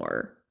doing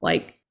more?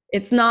 Like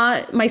it's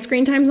not my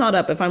screen time's not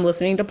up if I'm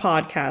listening to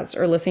podcasts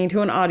or listening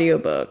to an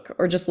audiobook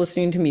or just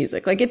listening to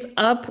music. Like it's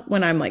up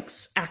when I'm like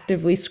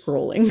actively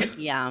scrolling.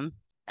 Yeah.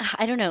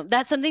 I don't know.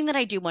 That's something that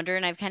I do wonder,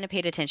 and I've kind of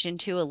paid attention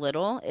to a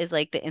little is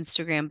like the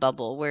Instagram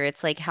bubble, where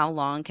it's like, how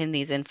long can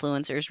these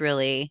influencers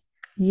really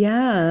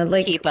Yeah,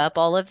 like keep up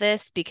all of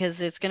this?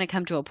 Because it's going to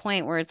come to a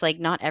point where it's like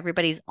not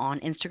everybody's on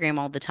Instagram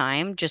all the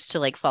time just to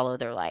like follow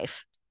their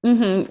life.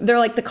 they're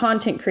like the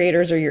content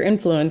creators or your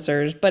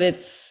influencers, but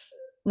it's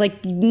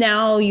like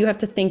now you have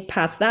to think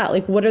past that.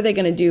 Like what are they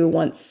going to do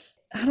once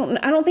I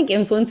don't think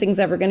influencing is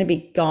ever going to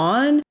be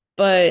gone,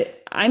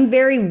 but I'm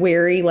very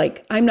wary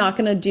like I'm not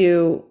going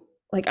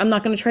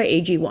to try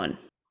AG1.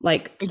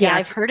 Like Yeah,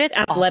 I've heard it's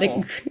athletic.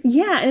 awful.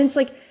 Yeah, and it's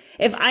like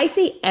if I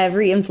see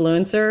every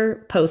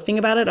influencer posting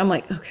about it, I'm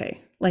like,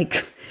 okay,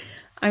 like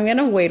I'm going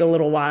to wait a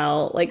little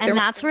while. Like And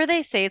that's where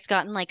they say it's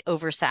gotten like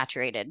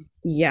oversaturated.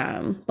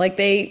 yeah, like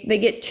they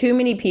get too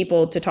many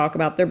people to talk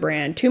about their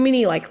brand, too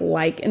many like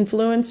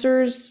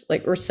influencers,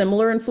 like or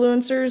similar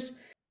influencers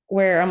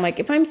where I'm like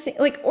if I'm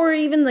like or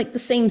even like the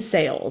same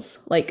sales,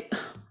 like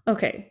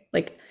okay,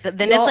 like But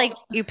then it's like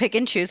you pick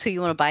and choose who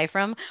you want to buy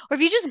from. Or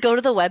if you just go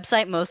to the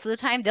website most of the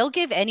time, they'll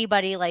give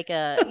anybody like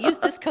use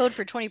this code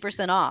for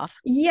 20%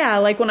 off. yeah,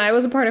 like when I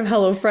was a part of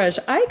HelloFresh,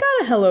 I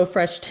got a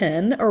HelloFresh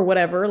 10 or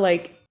whatever,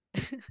 like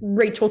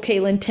Rachel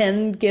Kaylin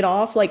 10 get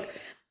off, like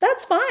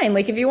that's fine.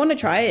 Like if you want to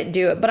try it,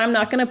 do it, but I'm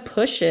not going to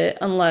push it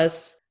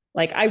unless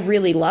like I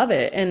really love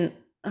it. And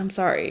I'm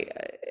sorry,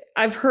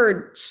 I've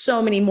heard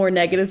so many more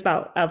negatives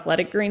about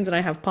athletic greens than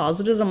I have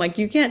positives. I'm like,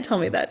 you can't tell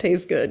me that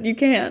tastes good. You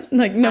can't.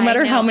 Like no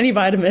matter how many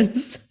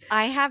vitamins.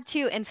 I have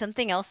to, and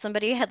something else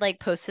somebody had like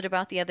posted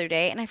about the other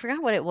day, and I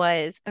forgot what it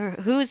was or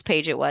whose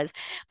page it was,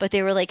 but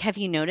they were like, have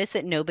you noticed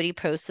that nobody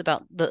posts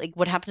about the like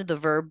what happened to the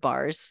Verb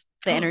bars,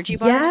 the energy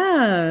bars?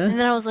 Yeah. And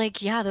then I was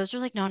like, yeah, those are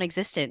like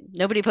non-existent.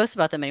 Nobody posts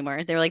about them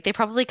anymore. They were like, they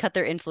probably cut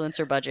their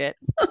influencer budget.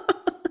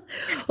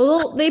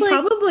 Well, they It's, like,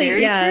 probably,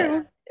 very yeah,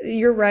 true.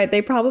 you're right.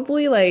 They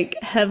probably like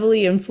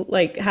heavily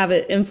like have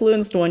it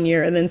influenced one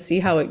year and then see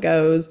how it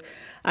goes.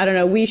 I don't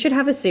know. We should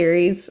have a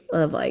series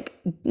of like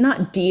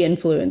not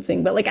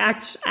de-influencing, but like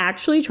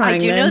actually trying I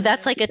do know them.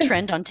 that's like a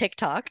trend on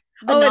TikTok.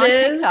 The Oh, it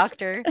is?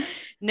 non-TikToker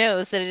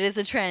knows that it is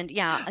a trend.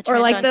 Yeah, a Or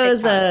trend like on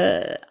those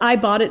TikTok. I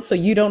bought it so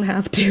you don't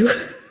have to.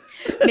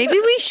 Maybe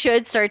we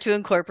should start to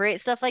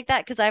incorporate stuff like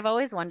that because I've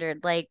always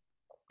wondered, like,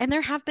 and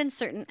there have been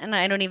certain, and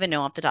I don't even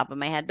know off the top of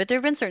my head, but there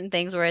have been certain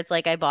things where it's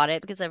like I bought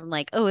it because I'm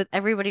like, oh,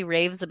 everybody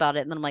raves about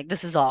it, and then I'm like,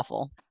 this is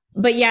awful.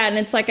 But yeah, and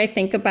it's like I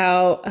think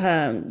about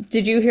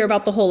did you hear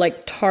about the whole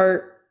like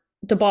Tarte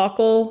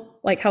debacle?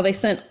 Like how they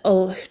sent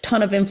a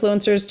ton of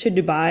influencers to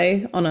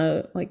Dubai on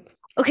a like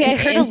Okay, I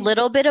heard a And-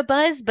 little bit of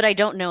buzz, but I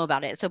don't know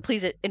about it. So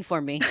please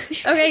inform me.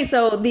 Okay,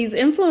 so these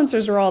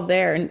influencers are all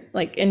there and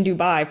like in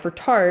Dubai for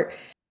Tarte.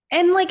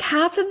 And like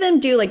half of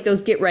them do like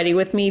those get ready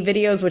with me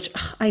videos, which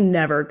I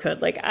never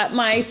could. Like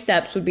my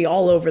steps would be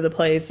all over the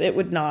place. It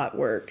would not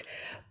work.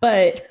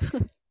 But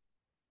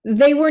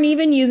they weren't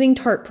even using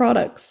Tarte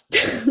products.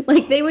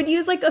 Like they would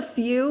use like a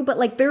few, but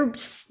like they're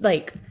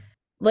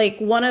like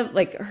one of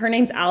like her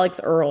name's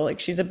Alex Earl. Like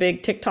she's a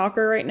big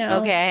TikToker right now.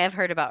 Okay, I have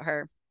heard about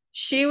her.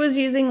 She was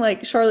using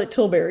like Charlotte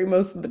Tilbury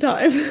most of the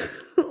time.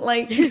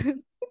 Like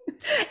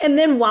and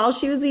then while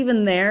she was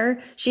even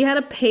there, she had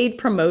a paid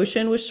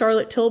promotion with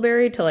Charlotte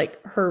Tilbury to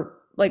like her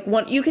like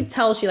one you could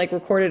tell she like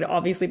recorded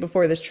obviously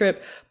before this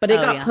trip, but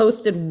it got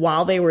posted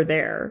while they were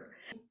there.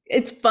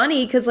 It's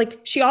funny because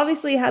like she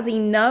obviously has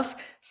enough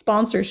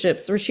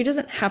sponsorships where she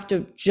doesn't have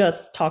to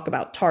just talk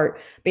about Tarte.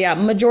 But yeah,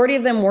 majority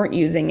of them weren't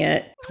using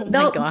it. Oh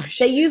my gosh.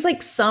 They use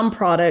like some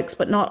products,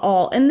 but not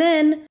all. And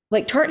then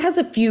like Tarte has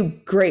a few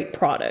great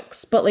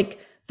products, but like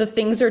the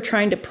things they're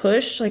trying to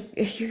push, like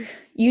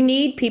you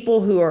need people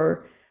who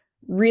are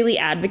really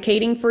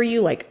advocating for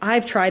you. Like,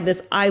 I've tried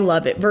this, I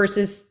love it,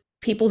 versus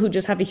people who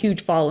just have a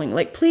huge following.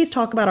 Like, please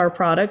talk about our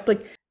product.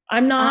 Like,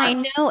 I'm not. I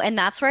know. And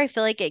that's where I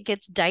feel like it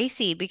gets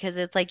dicey because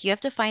it's like you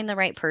have to find the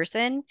right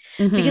person.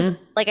 Because,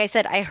 like I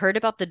said, I heard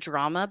about the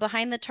drama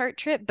behind the Tarte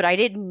trip, but I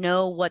didn't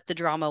know what the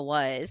drama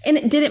was.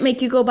 And did it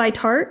make you go buy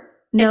Tarte?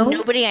 No. And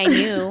nobody I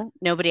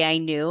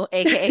knew,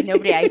 aka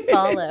nobody I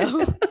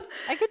follow.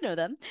 I could know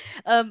them.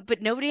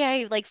 But nobody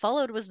I like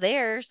followed was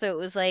there. So it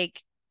was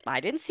like, I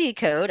didn't see a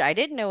code. I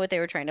didn't know what they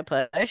were trying to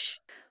push.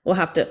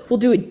 We'll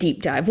do a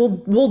deep dive.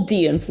 We'll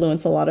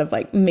de-influence a lot of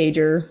like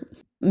major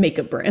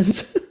makeup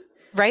brands.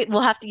 Right? We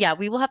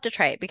will have to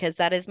try it because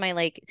that is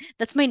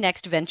that's my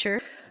next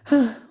venture.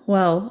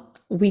 Well,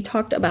 we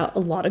talked about a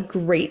lot of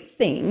great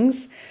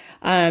things.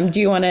 Do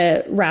you want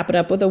to wrap it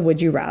up with a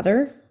would you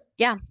rather?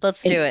 Yeah,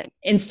 let's do it.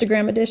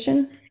 Instagram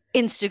edition?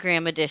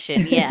 Instagram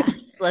edition.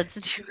 Yes,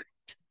 let's do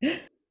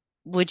it.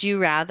 Would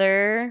you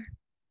rather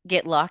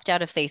get locked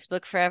out of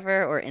Facebook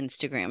forever or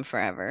Instagram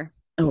forever?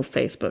 Oh,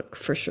 Facebook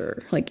for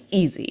sure. Like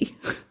easy.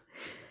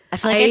 I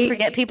feel like I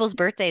forget people's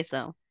birthdays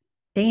though.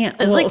 Damn.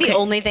 It's like the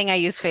only thing I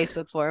use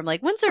Facebook for. I'm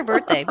like, when's their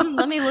birthday?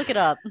 Let me look it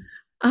up.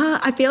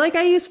 I feel like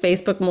I use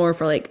Facebook more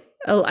for like,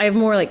 I have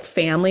more like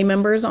family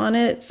members on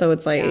it. So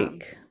it's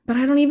like, but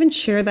I don't even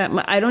share that.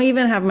 I don't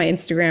even have my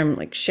Instagram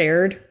like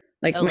shared.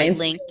 Like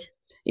linked.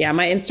 Yeah,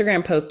 my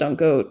Instagram posts don't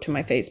go to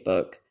my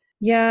Facebook.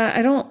 Yeah,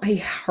 I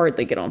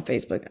hardly get on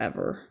Facebook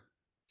ever.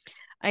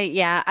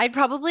 I'd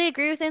probably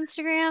agree with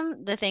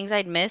Instagram. The things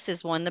I'd miss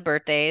is one, the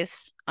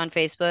birthdays on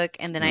Facebook,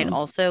 and then I'd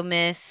also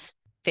miss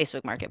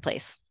Facebook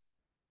Marketplace.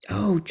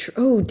 Oh,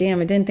 oh,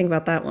 damn! I didn't think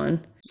about that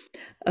one.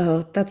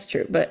 Oh, that's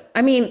true. But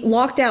I mean,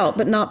 locked out,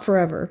 but not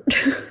forever.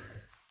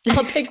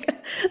 I'll take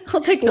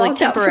locked like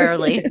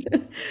temporarily.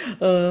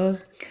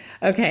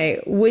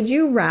 Okay. Would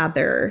you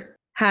rather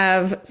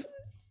have?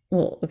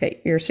 Well,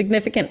 okay, your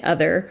significant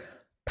other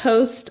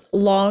post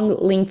long,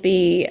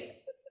 lengthy,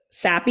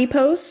 sappy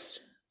posts,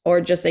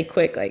 or just a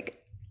quick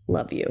like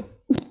 "love you"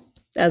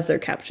 as their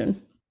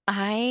caption?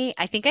 I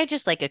think I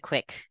just like a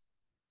quick,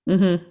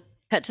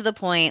 cut to the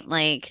point.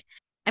 Like,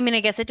 I mean, I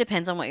guess it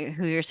depends on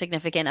who your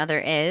significant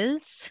other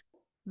is,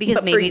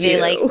 because maybe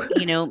they like,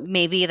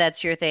 maybe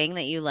that's your thing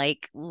that you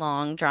like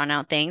long drawn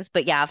out things.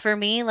 But yeah, for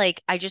me,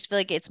 like, I just feel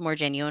like it's more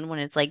genuine when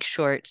it's like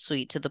short,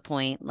 sweet, to the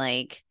point,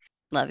 like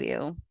 "love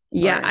you."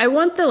 Yeah, I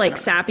want the like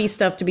sappy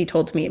stuff to be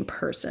told to me in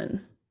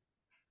person.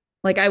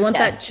 Like, I want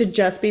that to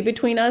just be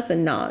between us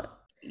and not.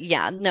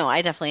 Yeah, no,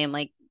 I definitely am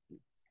like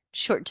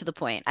short to the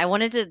point. I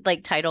wanted to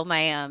like title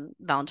my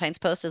Valentine's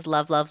post as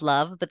 "love, love,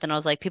 love," but then I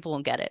was like, people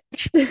won't get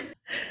it.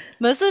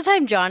 Most of the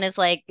time, John is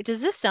like,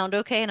 "Does this sound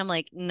okay?" And I'm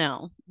like,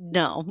 no,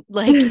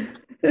 like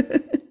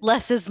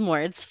less is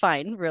more. It's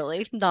fine,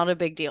 really, not a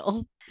big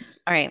deal.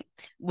 All right.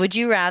 Would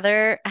you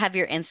rather have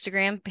your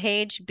Instagram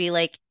page be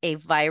like a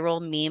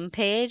viral meme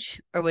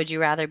page, or would you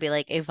rather be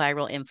like a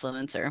viral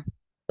influencer?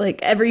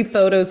 Like every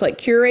photo's like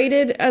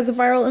curated as a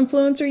viral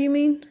influencer, you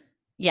mean?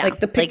 Yeah. Like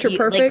the picture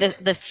perfect? Like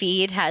the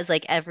feed has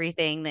like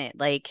everything that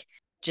like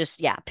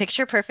just,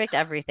 picture perfect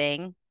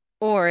everything.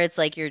 Or it's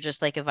like you're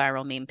just like a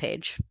viral meme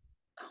page.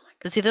 Oh my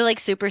God. It's either like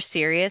super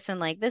serious and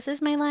like, this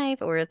is my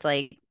life, or it's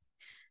like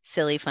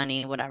silly,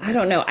 funny, whatever. I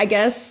don't know. I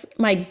guess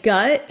my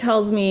gut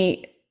tells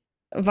me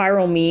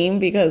viral meme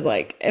because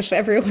like if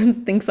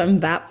everyone thinks I'm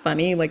that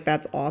funny, like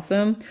that's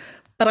awesome.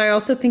 But I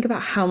also think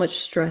about how much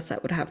stress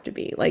that would have to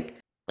be. Like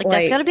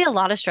that's got to be a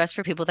lot of stress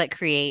for people that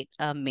create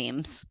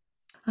memes.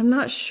 I'm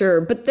not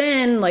sure. But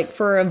then like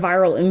for a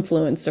viral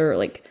influencer,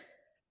 like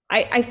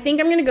I think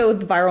I'm going to go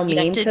with viral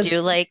meme. You have to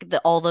do like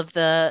all of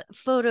the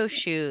photo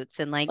shoots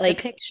and like the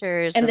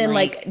pictures. And then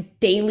like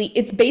daily,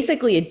 it's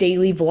basically a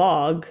daily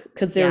vlog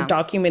because they're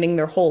documenting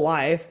their whole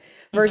life.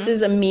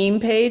 Versus a meme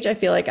page, I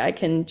feel like I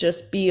can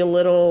just be a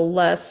little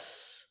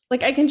less,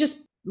 like I can just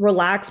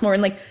relax more.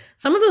 And like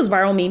some of those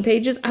viral meme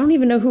pages, I don't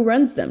even know who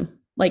runs them.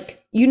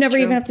 Like you never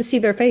even have to see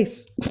their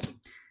face.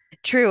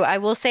 True. I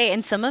will say,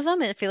 and some of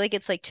them, I feel like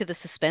it's like to the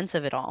suspense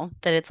of it all,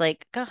 that it's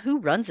like, God, who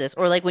runs this?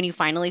 Or like when you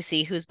finally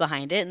see who's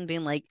behind it and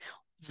being like,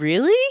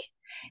 really?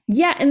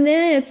 Yeah, and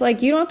then it's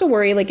like you don't have to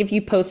worry like if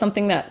you post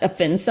something that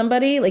offends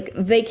somebody, like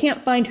they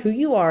can't find who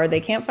you are, they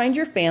can't find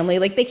your family,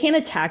 like they can't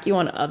attack you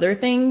on other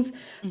things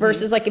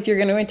versus like if you're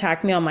going to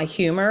attack me on my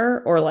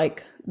humor or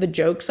like the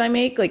jokes I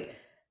make, like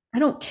I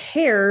don't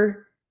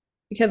care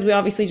because we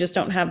obviously just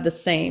don't have the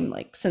same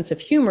like sense of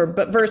humor,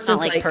 but It's versus not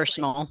like like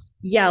personal.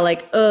 yeah,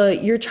 like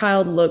your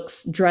child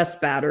looks dressed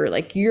bad or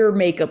like your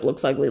makeup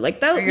looks ugly. Like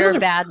that Or you're those a are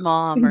bad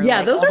mom or yeah,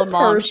 like those all are the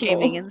mom personal.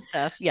 shaming and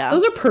stuff. Yeah,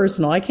 Those are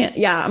personal. I can't.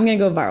 Yeah, I'm going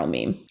to go viral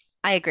meme.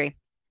 I agree.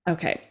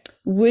 Okay.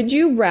 Would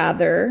you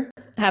rather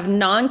have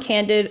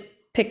non-candid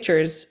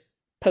pictures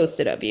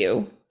posted of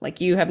you,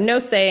 like you have no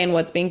say in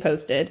what's being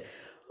posted,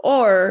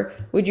 or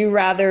would you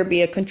rather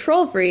be a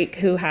control freak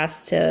who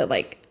has to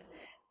like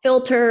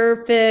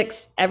filter,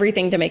 fix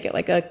everything to make it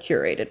like a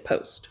curated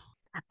post?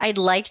 I'd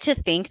like to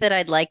think that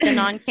I'd like the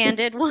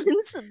non-candid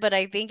ones, but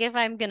I think if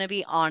I'm gonna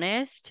be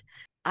honest,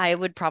 I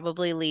would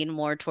probably lean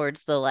more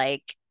towards the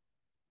like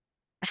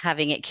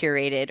having it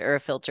curated or a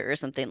filter or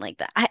something like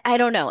that. I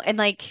don't know. And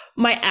like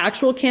My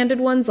actual candid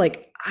ones,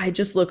 like I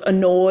just look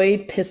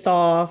annoyed, pissed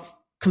off,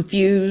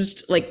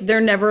 confused. Like they're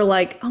never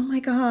like, oh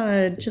my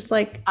God, just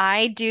like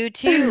I do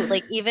too.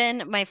 Like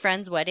even my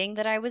friend's wedding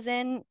that I was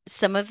in,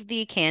 some of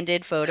the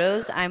candid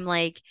photos, I'm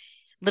like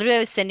literally I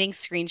was sending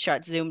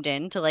screenshots zoomed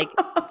in to like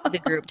the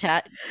group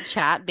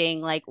chat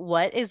being like,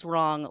 what is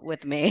wrong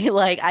with me?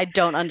 Like I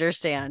don't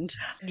understand.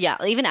 Yeah,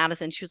 even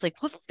Addison, she was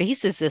like, what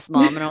face is this,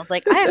 mom? And I was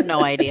like, I have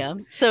no idea.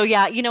 So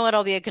yeah, you know what?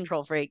 I'll be a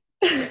control freak.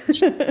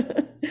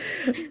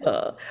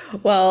 Uh,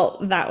 well,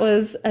 that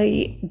was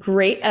a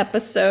great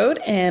episode,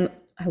 and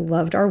I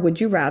loved our Would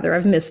You Rather.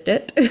 I've missed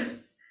it.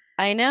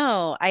 I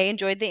know. I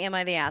enjoyed the Am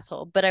I the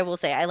Asshole, but I will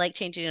say I like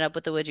changing it up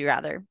with the Would You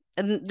Rather.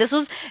 And this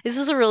was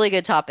a really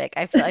good topic.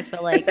 I feel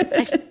like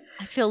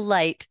I feel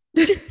light.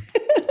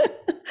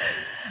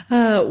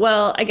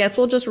 Well, I guess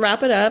we'll just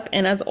wrap it up.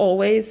 And as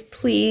always,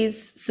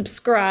 please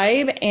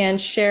subscribe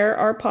and share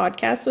our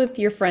podcast with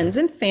your friends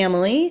and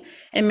family.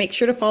 And make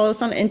sure to follow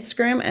us on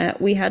Instagram at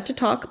We Had to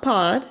Talk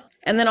Pod.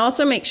 And then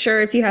also make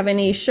sure if you have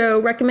any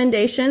show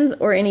recommendations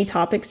or any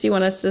topics you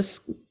want us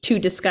to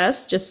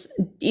discuss, just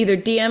either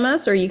DM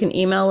us or you can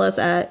email us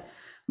at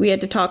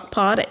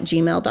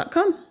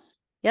wehadtotalkpod@gmail.com.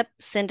 Yep.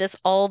 Send us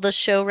all the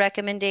show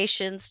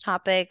recommendations,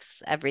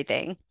 topics,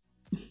 everything.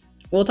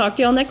 We'll talk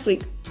to y'all next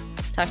week.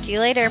 Talk to you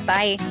later.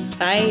 Bye.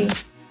 Bye.